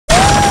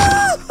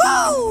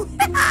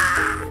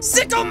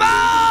Sicko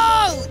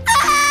mode!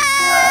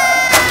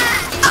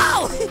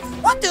 Ow!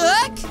 What the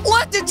heck?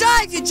 What the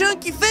drive, you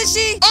junky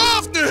fishy?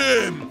 After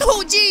him!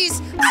 Oh,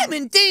 jeez, I'm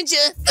in danger.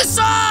 The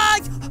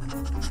side!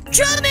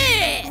 Come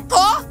here!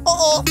 Huh?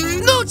 Uh-oh.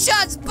 No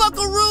chance,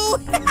 buckaroo!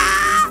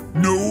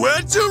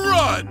 Nowhere to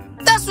run!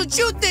 That's what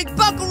you think,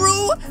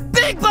 buckaroo!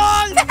 Big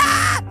bong!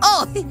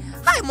 Oh,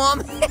 hi,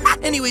 Mom.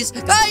 Anyways,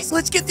 guys,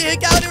 let's get the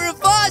heck out of here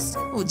fast.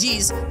 Oh,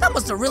 jeez, that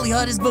must have really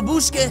hurt his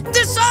babushka.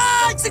 This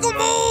side, single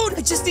moon!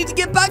 I just need to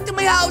get back to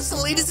my house.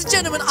 Ladies and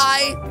gentlemen,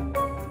 I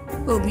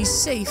will be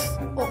safe.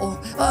 Uh-oh.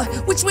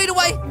 Which way do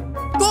I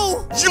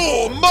go?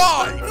 You're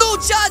mine! No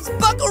chance,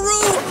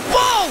 buckaroo!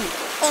 Whoa!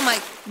 Oh my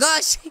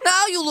gosh,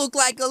 now you look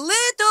like a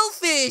little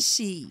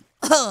fishy.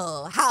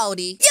 Oh,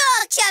 howdy.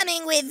 You're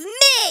coming with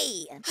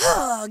me!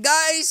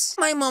 Guys,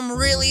 my mom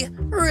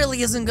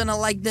really isn't gonna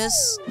like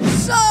this.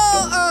 So,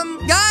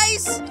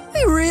 guys,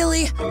 we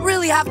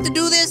really have to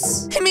do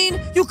this. I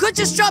mean, you could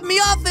just drop me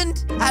off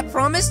and I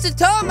promised to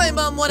tell my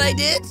mom what I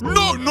did.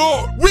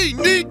 No, we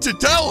need to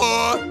tell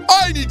her.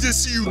 I need to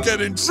see you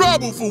get in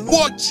trouble for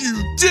what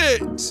you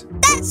did.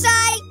 That's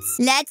right.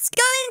 Let's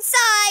go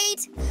inside.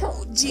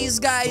 Oh, geez,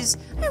 guys,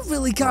 I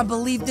really can't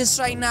believe this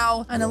right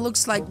now. And it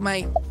looks like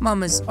my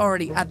mom is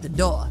already at the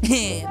door.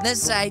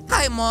 That's right.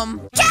 Hi,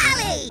 Mom.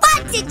 Callie,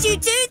 what did you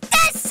do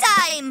this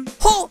time?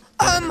 Oh,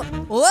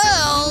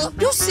 well,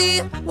 you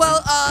see,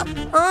 well,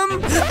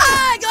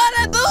 I got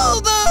a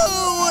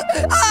boo-boo!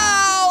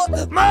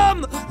 Ow!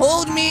 Mom,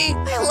 hold me.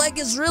 My leg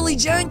is really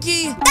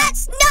janky.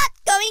 That's not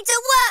going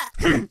to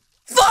work.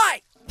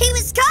 Fine! He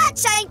was caught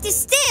trying to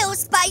steal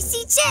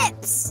spicy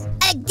chips.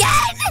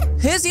 Again?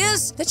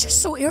 Yes, that's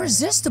just so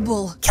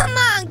irresistible. Come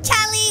on,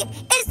 Callie.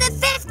 It's the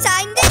 5th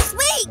time this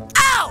week.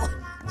 Ow!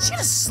 She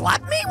just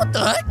slapped me? What the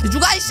heck? Did you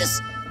guys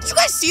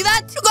see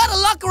that? You gotta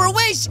lock her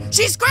away.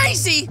 She's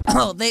crazy.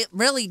 Oh, they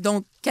really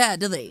don't care,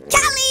 do they?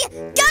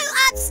 Callie, go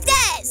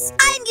upstairs.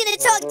 I'm gonna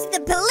talk to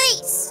the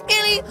police.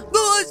 Callie,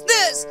 go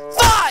upstairs.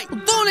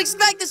 Fine. Don't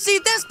expect to see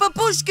this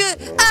babushka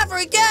ever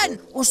again.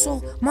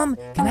 Also, Mom,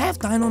 can I have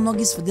dino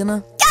nuggets for dinner?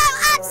 Go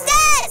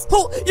upstairs.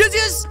 Oh,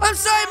 yes. I'm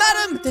sorry,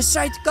 madam. That's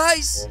right,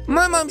 guys.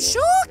 My mom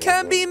sure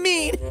can be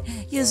mean.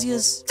 Yes.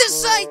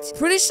 That's right.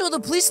 Pretty sure the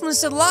policeman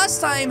said last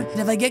time that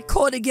if I get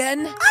caught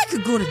again, I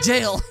could go to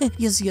jail.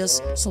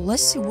 Yes. So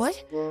let's see what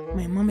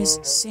my mom is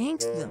saying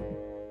to them.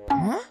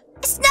 Huh?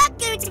 It's not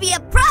going to be a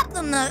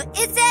problem, though,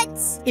 is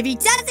it? If he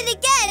does it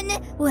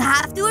again, we'll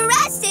have to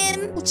arrest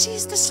him. Well,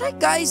 jeez, that's right,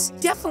 guys.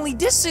 Definitely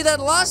did say that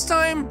last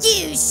time.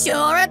 You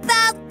sure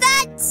about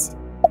that?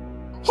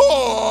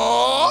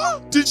 Huh?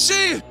 Did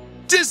she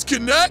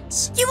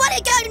disconnect? You want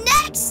to go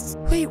next?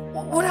 Wait,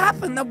 what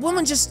happened? That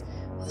woman just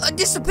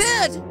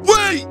disappeared.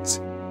 Wait!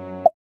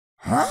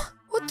 Huh?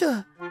 What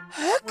the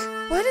heck?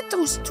 Where did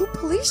those 2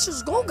 police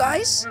just go,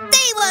 guys?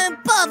 They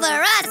won't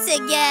bother us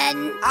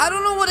again. I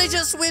don't know what I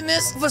just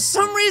witnessed. For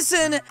some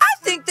reason, I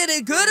think that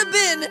it could have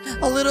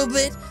been a little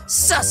bit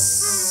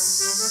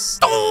sus.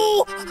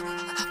 Oh!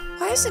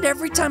 Why is it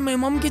every time my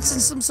mom gets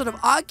in some sort of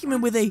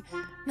argument with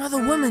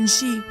another woman,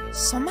 she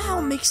somehow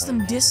makes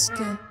them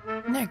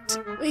disconnect?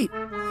 Wait,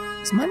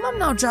 is my mom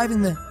now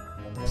driving the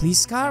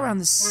police car around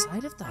the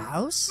side of the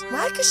house?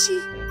 Why could she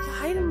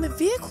hide in the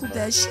vehicle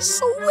there? She's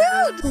so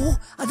weird. Oh,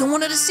 I don't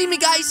want her to see me,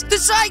 guys.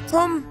 That's right.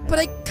 But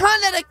I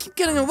can't let her keep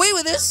getting away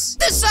with this.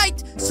 That's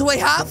right. So I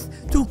have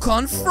to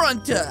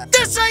confront her.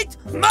 That's right.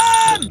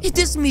 Mom! It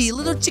is me,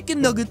 little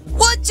chicken nugget.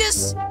 What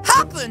just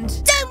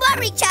happened? Don't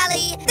worry,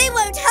 Callie. They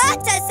won't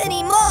hurt us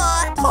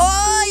anymore.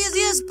 Oh,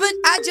 yes, but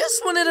I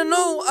just wanted to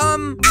know,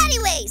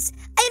 Anyways,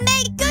 I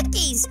made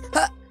cookies.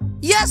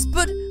 Yes,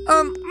 but,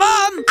 Mom,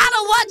 I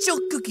don't want your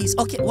cookies.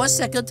 Okay, 1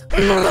 second.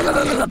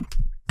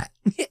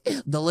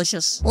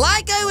 Delicious.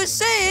 Like I was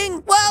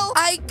saying, well,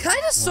 I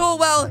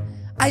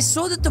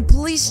saw that the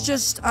police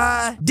just,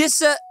 Huh?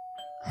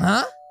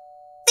 The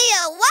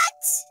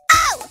what?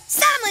 Oh,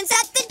 someone's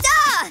at the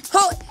door.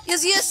 Oh,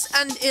 yes,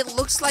 and it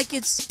looks like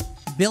it's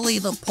Billy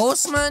the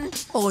postman.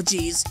 Oh,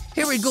 geez.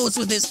 Here he goes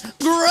with his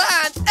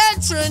grand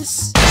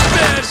entrance.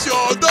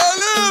 Special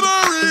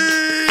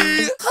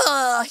delivery!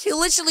 He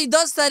literally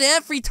does that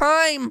every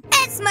time.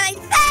 It's my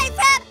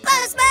favorite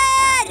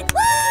postman!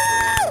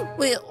 Woo!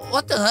 Wait,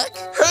 what the heck?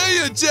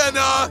 Hey,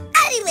 Jenna!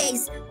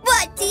 Anyways,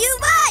 what do you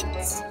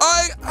want?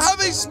 I have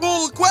a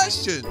small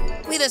question.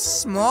 Wait, a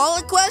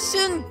smaller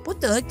question? What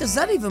the heck does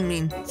that even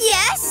mean?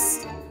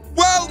 Yes?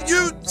 Well,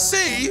 you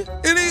see,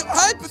 in a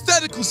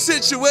hypothetical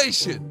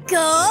situation. Go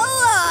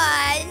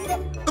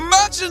on.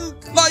 Imagine,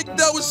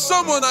 there was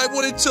someone I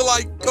wanted to,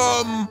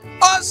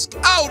 ask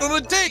out on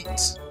a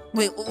date.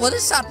 Wait, what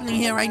is happening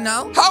here right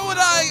now? How would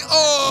I,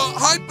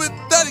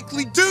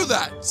 hypothetically do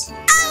that?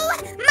 Oh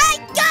my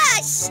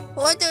gosh!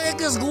 What the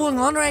heck is going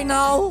on right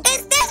now?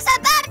 Is this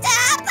about to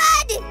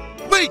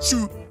happen? Wait,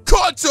 you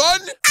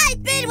cotton!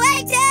 I've been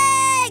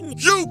waiting!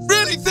 You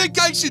really think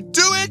I should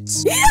do it?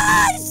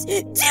 Yes!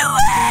 Do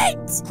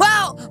it!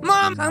 Wow,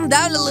 Mom, calm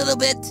down a little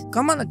bit.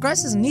 Come on, the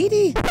grass is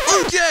needy.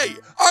 Okay,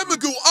 I'ma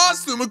go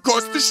ask them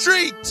across the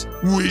street.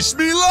 Wish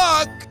me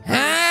luck!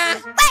 Huh?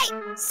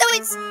 Wait, so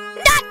it's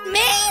not me?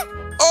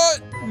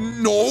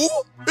 No,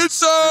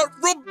 it's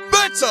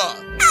Roberta.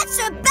 That's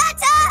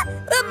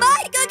Roberta! But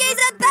my cookies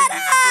are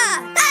better!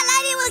 That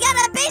lady will get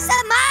a piece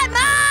of my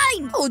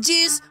mind! Oh,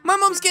 jeez. My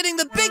mom's getting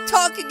the big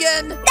talk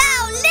again.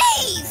 Now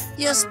leave!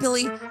 Yes,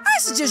 Billy. I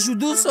suggest you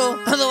do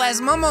so.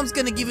 Otherwise, my mom's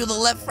gonna give you the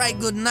left, right,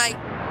 good night.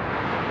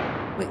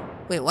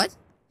 Wait, what?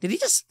 Did he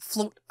just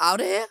float out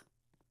of here?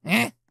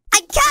 I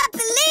can't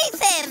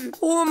believe him!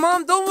 Oh,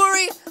 Mom, don't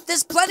worry.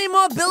 There's plenty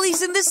more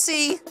Billies in the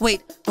sea.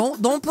 Wait,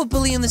 don't put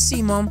Billy in the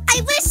sea, Mom.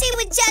 I wish he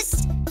would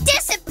just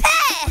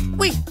disappear!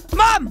 Wait,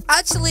 Mom!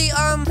 Actually,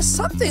 there's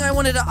something I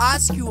wanted to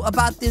ask you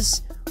about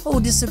this whole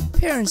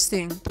disappearance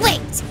thing.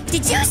 Wait,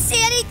 did you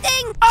see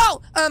anything?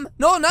 Oh,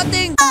 no,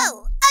 nothing.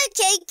 Oh,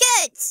 okay,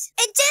 good.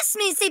 It just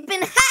means they've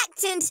been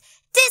hacked and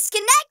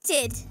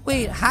disconnected.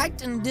 Wait,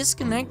 hacked and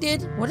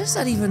disconnected? What does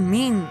that even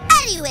mean?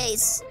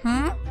 Anyways,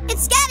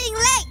 It's getting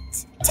late.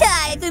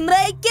 Time for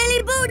my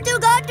Kelly Boo to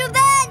go to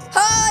bed.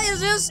 Hi,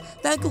 Jesus.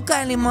 Thank you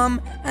kindly,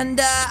 Mom. And,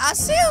 I'll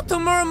see you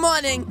tomorrow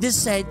morning.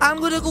 This side, I'm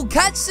gonna go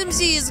catch some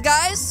Z's,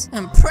 guys,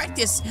 and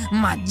practice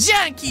my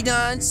janky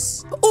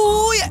dance.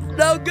 Oh, yeah.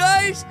 Now,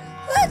 guys,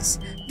 let's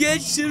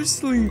get some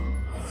sleep.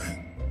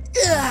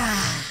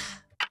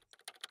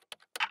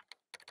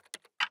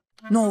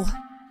 No.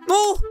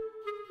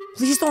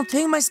 Please don't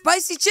take my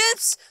spicy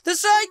chips.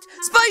 That's right.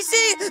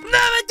 Spicy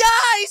never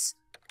dies.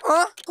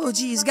 Huh? Oh,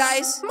 geez,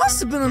 guys. Must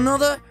have been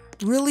another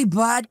really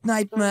bad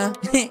nightmare.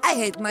 I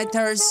hate night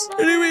terrors.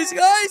 Anyways,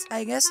 guys,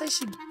 I guess I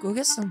should go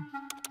get some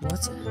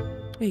water.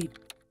 Wait,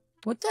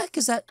 what the heck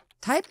is that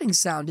typing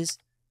sound? Is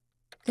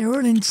there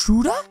an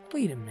intruder?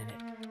 Wait a minute.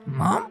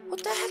 Mom?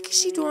 What the heck is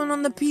she doing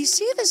on the PC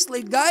this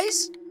late,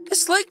 guys?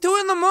 It's like 2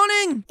 in the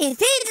morning. If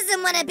he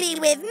doesn't want to be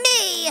with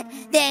me,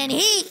 then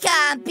he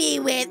can't be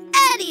with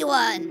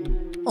anyone.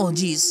 Oh,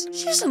 geez.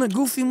 She's in a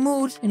goofy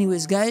mood.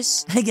 Anyways,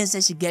 guys, I guess I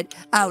should get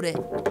out of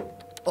here.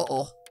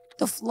 Uh-oh.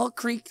 The floor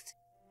creaked.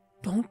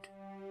 Don't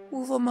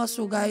move a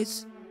muscle,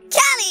 guys.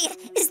 Callie,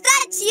 is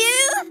that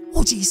you?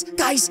 Oh, geez.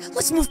 Guys,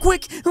 let's move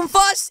quick and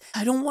fast.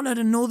 I don't want her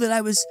to know that I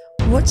was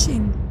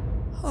watching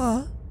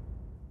her.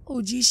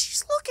 Oh, geez.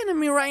 She's looking at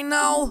me right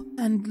now.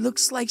 And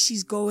looks like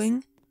she's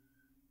going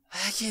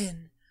back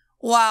in.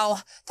 Wow,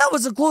 that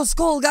was a close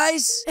call,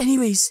 guys.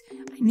 Anyways,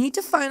 I need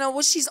to find out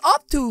what she's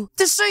up to.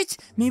 That's right.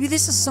 Maybe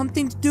this has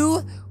something to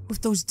do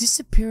with those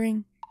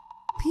disappearing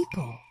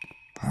people.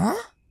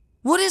 Huh?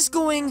 What is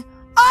going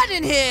on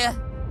in here?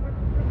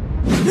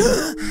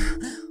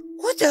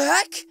 What the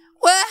heck?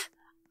 Where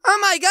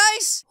am I,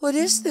 guys? What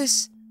is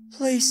this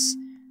place?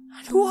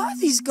 And who are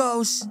these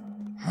ghosts?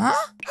 Huh?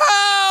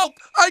 Help!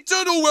 I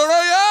don't know where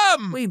I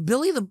am! Wait,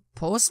 Billy the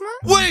postman?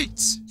 Wait!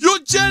 You're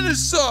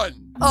Jenna's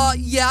son!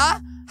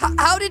 Yeah?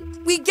 How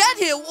did we get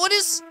here? What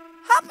is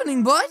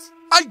happening, bud?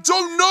 I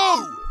don't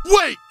know!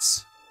 Wait!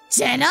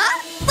 Jenna,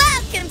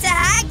 welcome to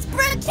Hacked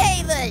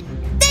Brookhaven.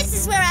 This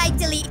is where I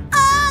delete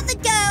all the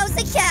girls'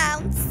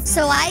 accounts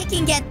so I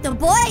can get the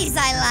boys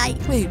I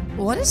like. Wait,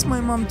 what is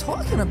my mom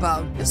talking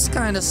about? It's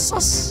kind of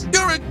sus.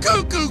 You're a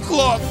cuckoo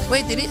clock!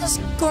 Wait, did he just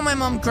call my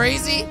mom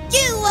crazy?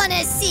 You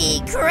wanna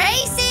see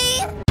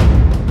crazy?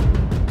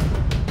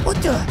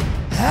 What the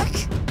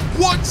heck?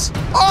 What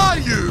are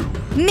you?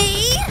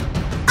 Me?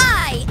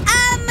 I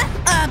am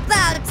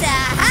about to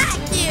hack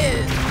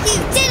you. You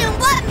didn't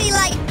want me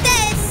like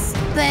this,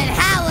 but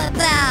how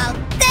about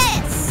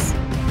this?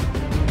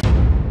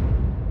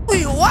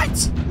 Wait,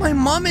 what? My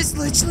mom is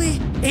literally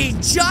a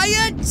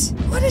giant?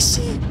 What is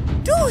she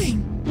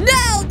doing?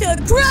 Now to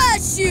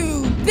crush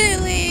you,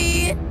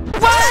 Billy!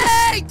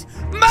 Wait!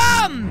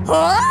 Mom!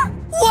 Huh?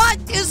 What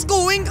is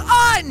going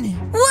on?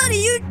 What are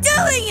you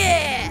doing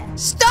here?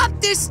 Stop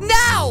this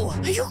now!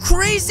 Are you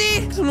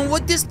crazy? I don't know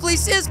what this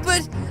place is,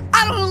 but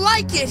I don't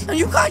like it. And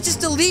you can't just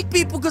delete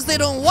people because they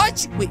don't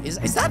watch you. Wait, is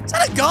that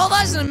a girl?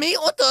 That's not me?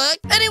 What the heck?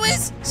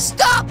 Anyways,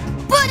 stop!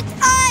 But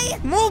I...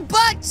 Move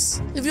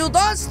butts! If you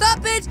don't stop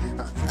it,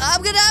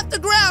 I'm gonna have to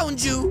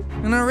ground you.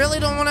 And I really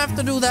don't want to have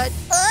to do that.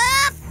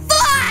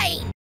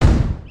 Fine!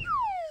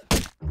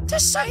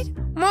 This side?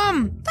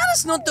 Mom, that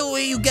is not the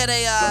way you get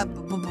a,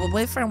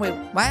 boyfriend. Wait,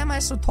 why am I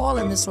so tall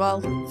in this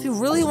world? If you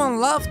really want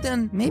love,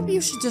 then maybe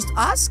you should just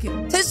ask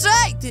him. That's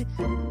right!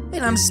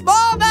 Wait, I'm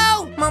small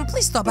now! Mom,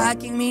 please stop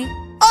hacking me.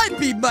 I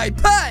beat my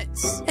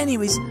pants!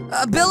 Anyways,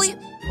 Billy...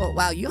 Oh,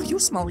 wow, you're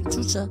smelly,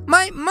 chucha.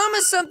 My mom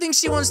has something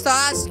she wants to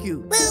ask you.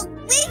 Will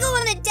we go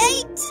on a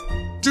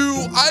date?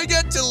 Do I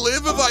get to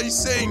live if I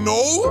say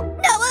no?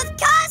 No, of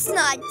course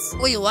not!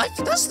 Wait, what?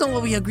 That's not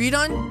what we agreed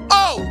on.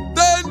 Oh,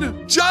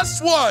 then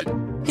just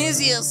one.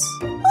 Here's yours.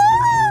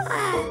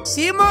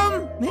 See,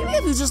 Mom? Maybe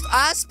if you just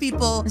ask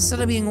people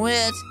instead of being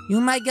weird, you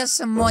might get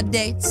some more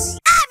dates.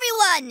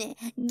 Everyone,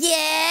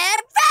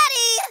 get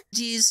ready!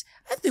 Jeez,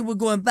 I think we're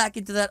going back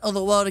into that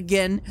other world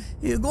again.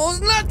 Here goes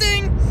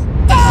nothing!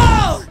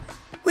 Oh!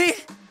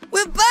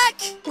 We're back!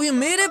 We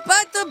made it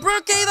back to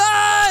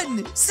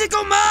Brookhaven!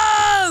 Sicko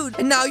mode!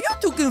 And now you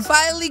two can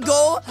finally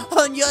go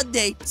on your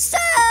date. So...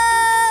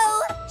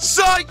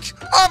 Psych!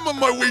 I'm on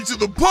my way to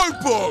the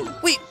popo!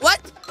 Wait, what?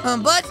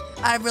 But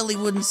I really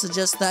wouldn't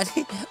suggest that.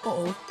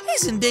 Uh-oh,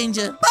 he's in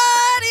danger.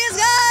 But yes,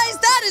 guys,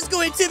 that is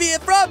going to be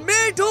it from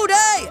me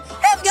today.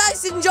 If you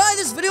guys enjoyed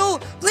this video,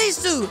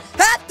 please do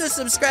hit the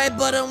subscribe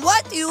button.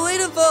 What are you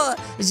waiting for?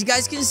 As you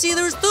guys can see,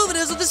 there's 2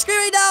 videos on the screen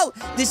right now.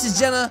 This is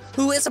Jenna,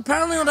 who is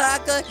apparently on the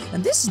hacker,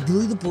 and this is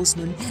Billy the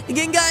Postman.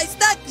 Again, guys,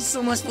 thank you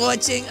so much for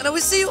watching, and I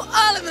will see you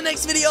all in the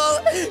next video.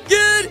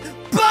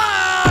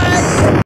 Goodbye!